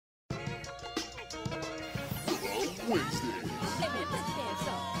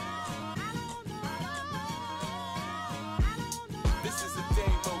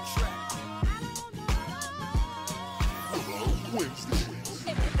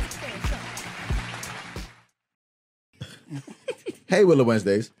Hey, Willa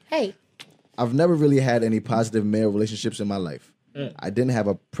Wednesdays. Hey. I've never really had any positive male relationships in my life. I didn't have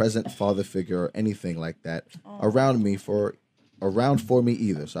a present father figure or anything like that around for me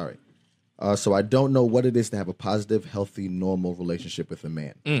either. Sorry. So I don't know what it is to have a positive, healthy, normal relationship with a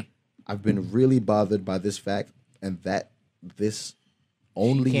man. I've been really bothered by this fact, and that this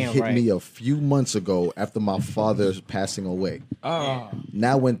only hit me a few months ago after my father's passing away.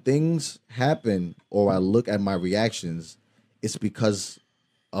 Now, when things happen or I look at my reactions, it's because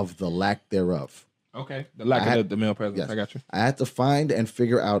of the lack thereof. Okay, the lack of the male presence. Yes. I got you. I had to find and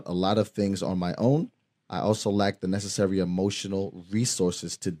figure out a lot of things on my own. I also lack the necessary emotional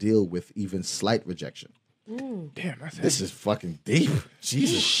resources to deal with even slight rejection. Damn, this is fucking deep.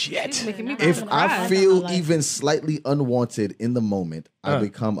 Jesus shit. If I feel even slightly unwanted in the moment, I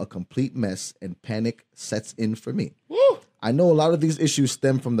become a complete mess and panic sets in for me. I know a lot of these issues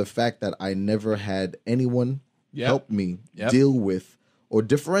stem from the fact that I never had anyone help me deal with or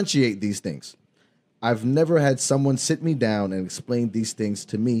differentiate these things. I've never had someone sit me down and explain these things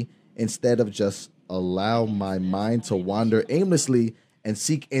to me instead of just allow my mind to wander aimlessly and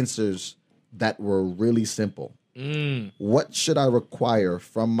seek answers that were really simple. What should I require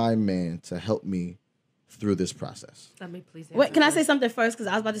from my man to help me through this process? Let me please. Wait, can I say something first? Because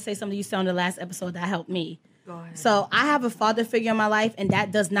I was about to say something you said on the last episode that helped me. Go ahead. So I have a father figure in my life, and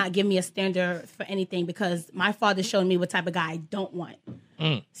that does not give me a standard for anything because my father showed me what type of guy I don't want.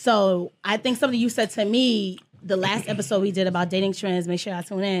 So I think something you said to me the last episode we did about dating trends, make sure I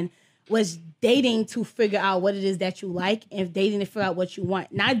tune in, was dating to figure out what it is that you like and dating to figure out what you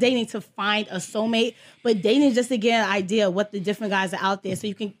want. Not dating to find a soulmate, but dating just to get an idea of what the different guys are out there so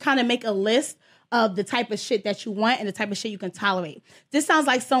you can kind of make a list of the type of shit that you want and the type of shit you can tolerate. This sounds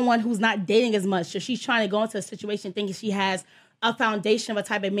like someone who's not dating as much, so she's trying to go into a situation thinking she has a foundation of a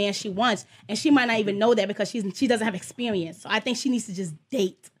type of man she wants, and she might not even know that because she doesn't have experience. So I think she needs to just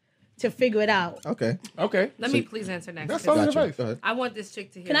date to figure it out. Okay. Let me please answer next. That's solid advice. Go ahead. I want this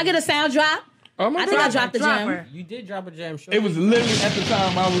chick to hear. Can I get a sound drop? Oh my I think I dropped the gem. You did drop a gem. Sure. It was literally at the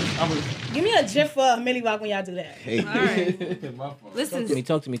time I was. Give me a gif for Millie Rock when y'all do that. Hey. All right. Listen,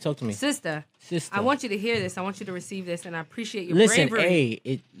 Talk to me. sister. I want you to hear this. I want you to receive this, and I appreciate your Listen,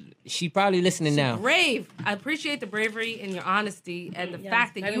 bravery. she probably listening now. Brave. I appreciate the bravery and your honesty and the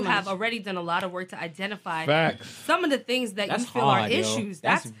fact that you have already done a lot of work to identify some of the things that you feel are issues.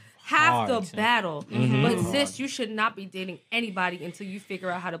 That's half the battle. But sis, you should not be dating anybody until you figure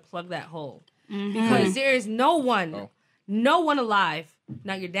out how to plug that hole. Because there is no one alive,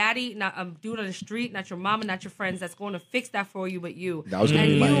 not your daddy, not a dude on the street, not your mama, not your friends, that's going to fix that for you but you. That was going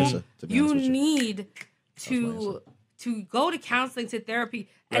to be my answer. You need to go to counseling, to therapy.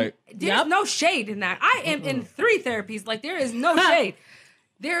 And there's no shade in that. I am in 3 therapies. Like, there is no shade.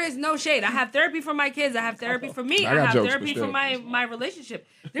 There is no shade. I have therapy for my kids. I have therapy for me. I have therapy for my relationship.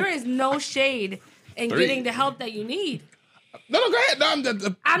 There is no shade in getting the help that you need. No, go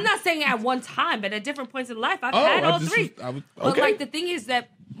ahead. I'm not saying at one time, but at different points in life, I've had all 3. But like the thing is that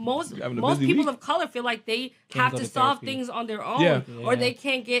most people of color feel like they have to solve things on their own, or they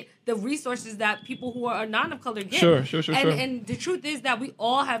can't get the resources that people who are non of color get. Sure. And the truth is that we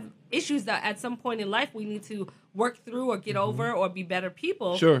all have issues that at some point in life we need to work through or get over or be better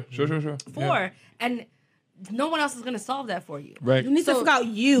people. Sure. And no one else is going to solve that for you. Right. You need to figure out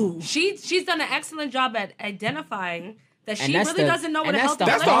you. She's done an excellent job at identifying that she really doesn't know what a healthy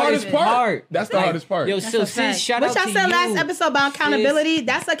That's the hardest part. That's the hardest part. Yo, so sis, shout out to you. What y'all said last episode about accountability,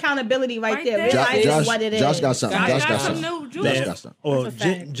 that's accountability right there. Realize what it is. Josh got something. Josh got some new juice. Well,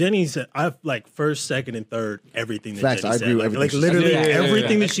 Jenny said, I've like first, second, and third, everything that Facts, Jenny I said. agree with everything like she literally said.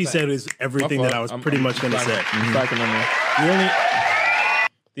 everything that she said is everything that I was pretty much going to say.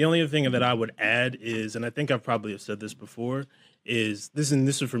 The only other thing that I would add is, and I think I probably have said this before, is this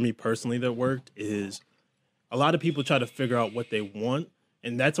is for me personally that worked, is a lot of people try to figure out what they want,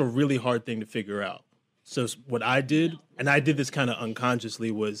 and that's a really hard thing to figure out. So what I did, and I did this kind of unconsciously,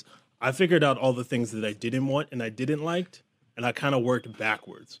 was I figured out all the things that I didn't want and I didn't like, and I kind of worked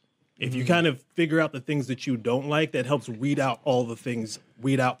backwards. If you kind of figure out the things that you don't like, that helps weed out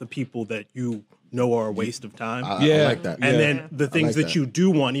the people that you know are a waste of time. I like that. And then the things that you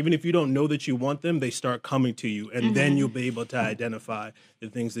do want, even if you don't know that you want them, they start coming to you, and then you'll be able to identify the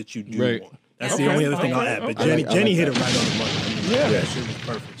things that you do want. That's the only other thing I'll add. But Jenny hit it right on the money. Yeah, she was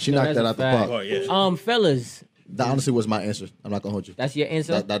perfect. She knocked that out the park. Oh, yeah. Fellas. That honestly was my answer. I'm not gonna hold you. That's your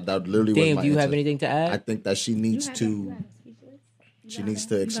answer? That literally was my answer. Do you have anything to add? I think that she needs to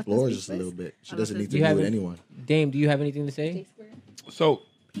explore just a little bit. She doesn't need to be with anyone. Dame, do you have anything to say? So,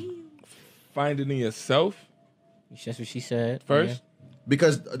 find it in yourself. That's what she said. First.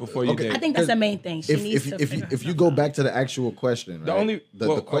 Because before you date. I think that's the main thing. She needs to if you go back to the actual question, right?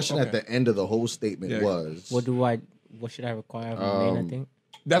 The question at the end of the whole statement was, what should I require from a man? I think.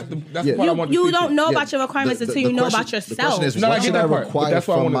 That's what I want to You don't know about your requirements until you know about yourself. The question is, what should I require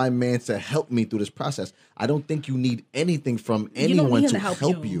from my man to help me through this process? I don't think you need anything from anyone to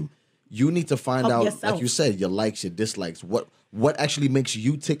help you. You need to find out, yourself. Like you said, your likes, your dislikes, what actually makes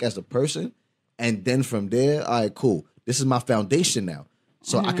you tick as a person, and then from there, all right, cool. This is my foundation now,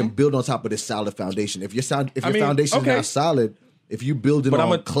 so I can build on top of this solid foundation. If your foundation is not solid, if you building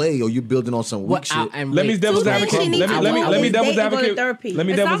on clay or you building on some weak shit, let me devil's advocate. Let me devil's advocate. Let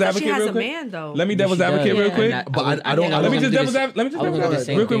me devil's advocate real quick. Let me devil's advocate real quick. But I don't. Let me just devil's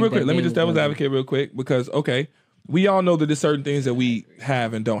advocate real quick. Let me just devil's advocate real quick because we all know that there's certain things that we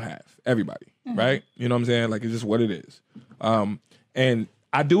have and don't have. Everybody, right? You know what I'm saying? Like it's just what it is. And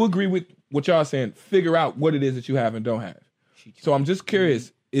I do agree with what y'all are saying. Figure out what it is that you have and don't have. So I'm just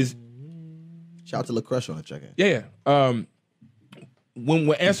curious. Shout out to LaCrush on the check-in. Yeah. When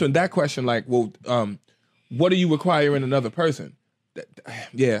we're answering that question, like, well, what do you require in another person?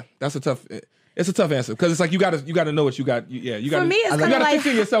 That's a tough. It's a tough answer because it's like you got to know what you got. You got. For me, it's kind of like fix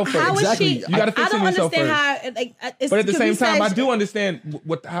in yourself first. Exactly. You got to fix in yourself first. But at the same time, I do understand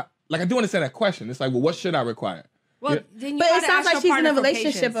I do understand that question. It's like, well, what should I require? Well, then but it sounds like she's in a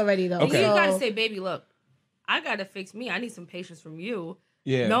relationship already, though. Okay. You got to say, baby, look, I got to fix me. I need some patience from you.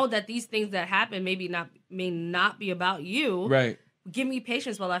 Yeah. Know that these things that happen may not be about you. Right. Give me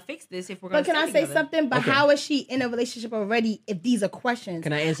patience while I fix this. If we're going to, but can I say something? But how is she in a relationship already? If these are questions,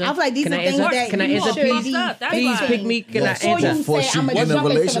 can I answer? I feel like these are things that Please pick me. Can I answer? Before she in a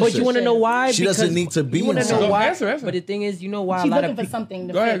relationship, but you want to know why? She doesn't need to be. You want to know why? Answer. But the thing is, you know why she's a lot looking of for something.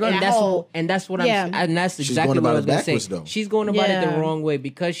 Go ahead. And that's what I'm. And that's exactly what I was going to say. She's going about it the wrong way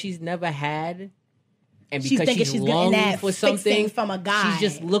because she's never had. And because she's longing for something from a guy, she's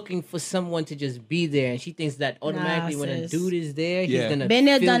just looking for someone to just be there, and she thinks that automatically when a dude is there, he's gonna been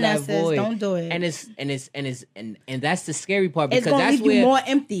there, fill done that void. Don't do it. And that's the scary part because that's where you more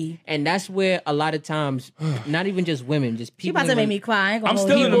empty. And that's where a lot of times, not even just women, just people. She about to make me cry. I'm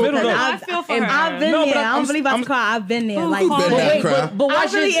still in the middle though. I feel for her. I've been there. I don't believe I'm cry. I've been there. Like, but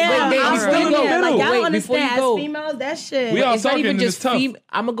watch this. I'm still in there. Like, y'all don't understand. As females, that shit. We all it's not talking. even just tough.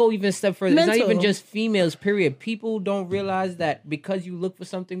 I'm gonna go even a step further. It's not even just females. Period. People don't realize that because you look for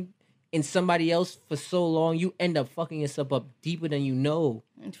something in somebody else for so long, you end up fucking yourself up deeper than you know.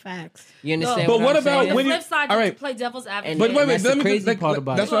 Facts. You understand? But what about when when you? you? Flip side, All right. Play devil's advocate. But wait, that's let the me crazy part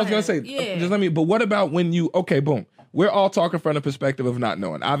about that's it. what I was gonna say. Yeah. Just let me. But what about when you? Okay, boom. We're all talking from the perspective of not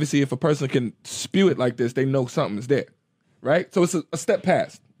knowing. Obviously, if a person can spew it like this, they know something's there, right? So it's a step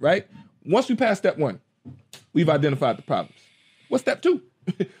past, right? Once we pass step one, we've identified the problems. What's step two?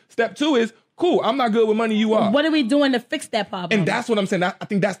 Step two is, cool, I'm not good with money, you are. What are we doing to fix that problem? And that's what I'm saying. I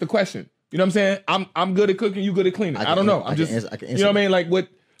think that's the question. You know what I'm saying? I'm good at cooking, you good at cleaning. I don't know. I can answer you know what I mean? Like what?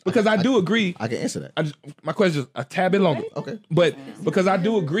 Because I do agree. I can answer that. My question is a tad bit longer. Okay. But because I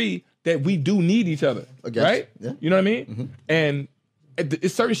do agree that we do need each other, right? Yeah. You know what I mean? Mm-hmm. And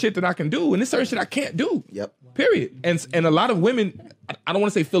it's certain shit that I can do, and it's certain shit I can't do. Yep. Period. And a lot of women, I don't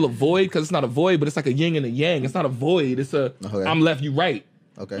want to say fill a void because it's not a void, but it's like a yin and a yang. It's not a void. It's a I'm left, you right.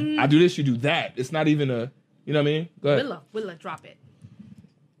 Okay. I do this, you do that. It's not even a, you know what I mean? Go ahead. Willa, drop it.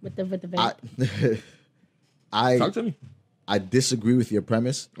 With the vape. Talk to me. I disagree with your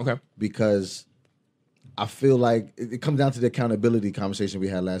premise. Okay. Because I feel like it comes down to the accountability conversation we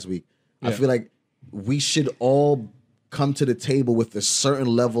had last week. Yeah. I feel like we should all come to the table with a certain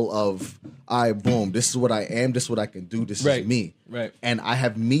level of, all right, boom, this is what I am, this is what I can do, this is me. Right. And I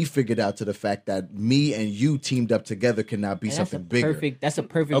have me figured out to the fact that me and you teamed up together can now be something bigger. That's a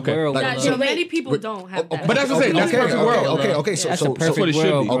perfect world. Many people don't have that. But that's what I'm saying. That's a perfect world. Okay. So that's a perfect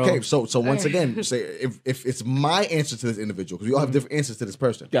world. Okay, so once again, say if it's my answer to this individual, because we all have different answers to this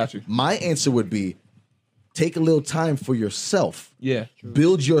person. Got you. My answer would be, take a little time for yourself. Yeah.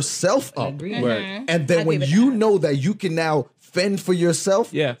 Build yourself up. Right. And then when you know that you can now fend for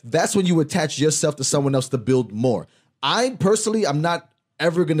yourself, that's when you attach yourself to someone else to build more. I'm not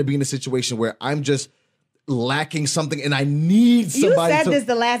ever going to be in a situation where I'm just lacking something and I need somebody. You said this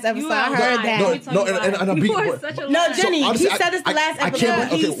the last episode. I heard that. And I'm being. No, Jenny, he said this the last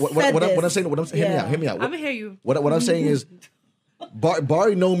episode. What I'm saying, hear me out. I'm going to hear you. What I'm saying is,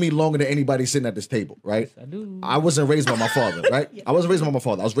 Bari know me longer than anybody sitting at this table, right? Yes, I do. I wasn't raised by my father, right? I wasn't raised by my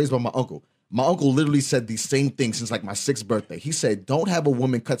father. I was raised by my uncle. My uncle literally said the same thing since like my 6th birthday. He said, don't have a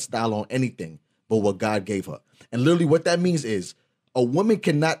woman cut style on anything but what God gave her. And literally what that means is a woman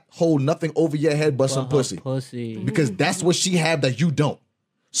cannot hold nothing over your head but some pussy. Because that's what she have that you don't.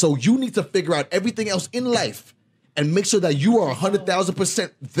 So you need to figure out everything else in life and make sure that you are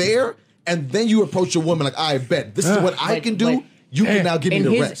 100,000% there, and then you approach your woman like, I bet this is what I can do. You can now give me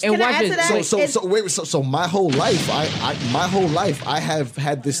the rest. And watch it. So my whole life, I have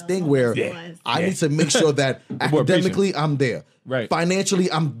had this thing where I need to make sure that academically I'm there. Right.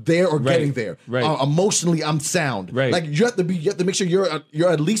 Financially, I'm there or getting there. Right. Emotionally, I'm sound. Right. Like you have to make sure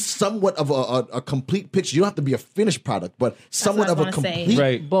you're at least somewhat of a complete picture. You don't have to be a finished product, but somewhat of a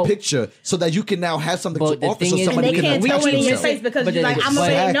complete picture, so that you can now have something to offer. So somebody can throw it in your face because you're like, I'm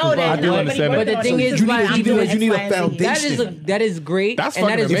already know that. I do understand. But the thing is, you need a foundation. That is great. That's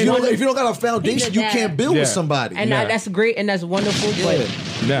fucking amazing. If you don't got a foundation, you can't build with somebody. And that's great and that's wonderful. But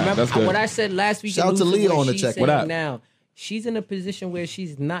remember what I said last week? Shout out to Leo on the check. What up? Now. She's in a position where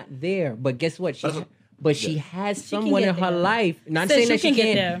she's not there, but guess what? She has someone in her life. Not saying that she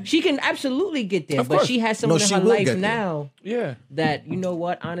can't. She can absolutely get there, but she has someone in her life now. Yeah. That you know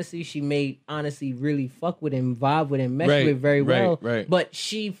what? Honestly, she may really fuck with and vibe with and mesh with very well. Right. But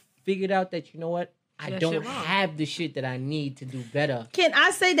she figured out that you know what? I don't have the shit that I need to do better. Can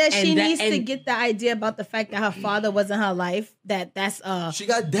I say that she needs to get the idea about the fact that her father was in her life? That's she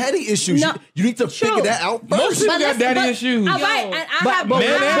got daddy issues. No, you need to figure that out first. Most people got daddy issues. All right, and I have men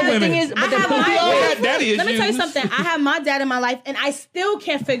and women. Let me tell you something. I have my dad in my life, and I still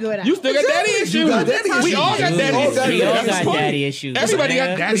can't figure it out. You still got daddy issues. We all got daddy issues. Everybody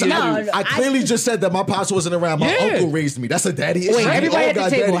got daddy issues. I clearly just said that my pops wasn't around. My uncle raised me. That's a daddy issue. Wait, everybody at the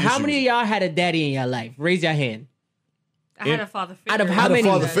table. How many of y'all had a daddy in your life? Raise your hand. I had a father figure. Out of how many?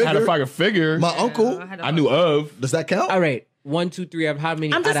 Had a father figure. My uncle. I knew of. Does that count? All right. 1, 2, 3 of how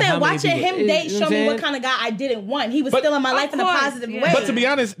many? I'm just saying, watching him date showed me what kind of guy I didn't want. He was still in my life in a positive way. But to be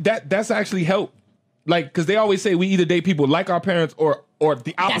honest, that's actually helped. Like, because they always say we either date people like our parents or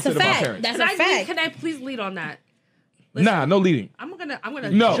the opposite of our parents. That's a fact. Can I please lead on that? Listen, nah, no leading. I'm gonna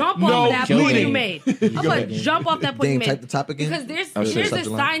jump off that point you made. I'm gonna jump off that point you made. Type the topic in. Because there's a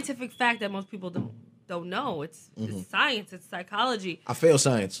scientific fact that most people don't know. It's science. It's psychology. I fail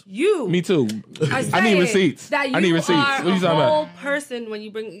science. Me too. I need receipts. That you I need receipts. Are what are you talking a whole about? person when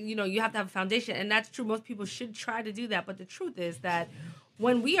you bring. You have to have a foundation, and that's true. Most people should try to do that, but the truth is that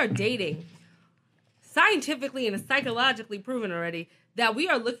when we are dating, scientifically and psychologically proven already, that we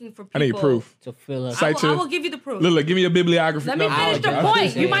are looking for people. I need proof to fill us. I will give you the proof. Lila, give me a bibliography. Let me finish the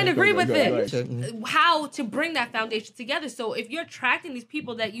point. You might agree with it. How to bring that foundation together. So if you're attracting these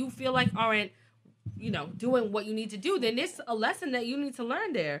people that you feel like aren't, doing what you need to do, then it's a lesson that you need to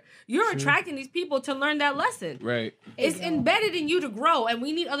learn there. You're attracting these people to learn that lesson. Right. It's embedded in you to grow, and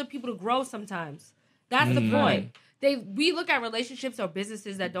we need other people to grow sometimes. That's the point. We look at relationships or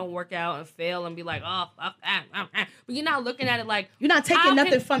businesses that don't work out and fail and be like, but you're not looking at it like you're not taking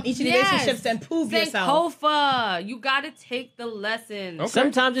nothing from each of the relationships to improve yourself. Kofa, you got to take the lesson. Okay.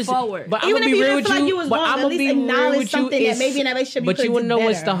 Sometimes it's forward. But even if you didn't feel like you was wrong, at least acknowledge something that maybe in that relationship. But you wanna know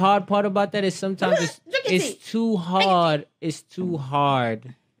what's the hard part about that is sometimes it's too hard. It's too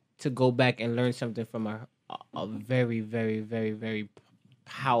hard to go back and learn something from a very, very, very, very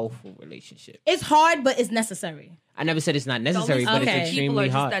powerful relationship. It's hard, but it's necessary. I never said it's not necessary, but it's extremely people are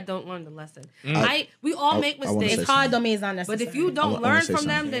hard. Just that don't learn the lesson. We all make mistakes. It's hard, don't mean it's not necessary. But if you don't learn from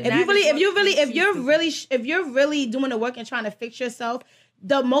them, then if you're really doing the work and trying to fix yourself,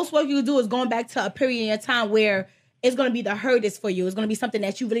 the most work you do is going back to a period in your time where it's going to be the hardest for you. It's going to be something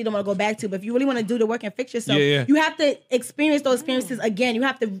that you really don't want to go back to. But if you really want to do the work and fix yourself, you have to experience those experiences again. You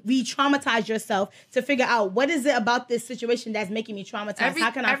have to re-traumatize yourself to figure out what is it about this situation that's making me traumatized.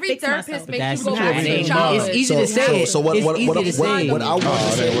 How can I fix myself? Every therapist makes you go back to childhood. It's easy to say. So what I want to say.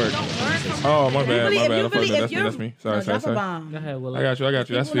 Oh, my bad. That's me. Sorry. Go ahead, Willa. I got you.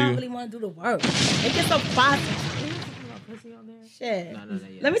 That's for you. People don't really want to do the work. It gets so fast. Shit.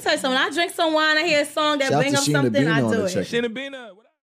 Let me tell you something. I drink some wine. I hear a song that brings up something. I do it. Shinabina.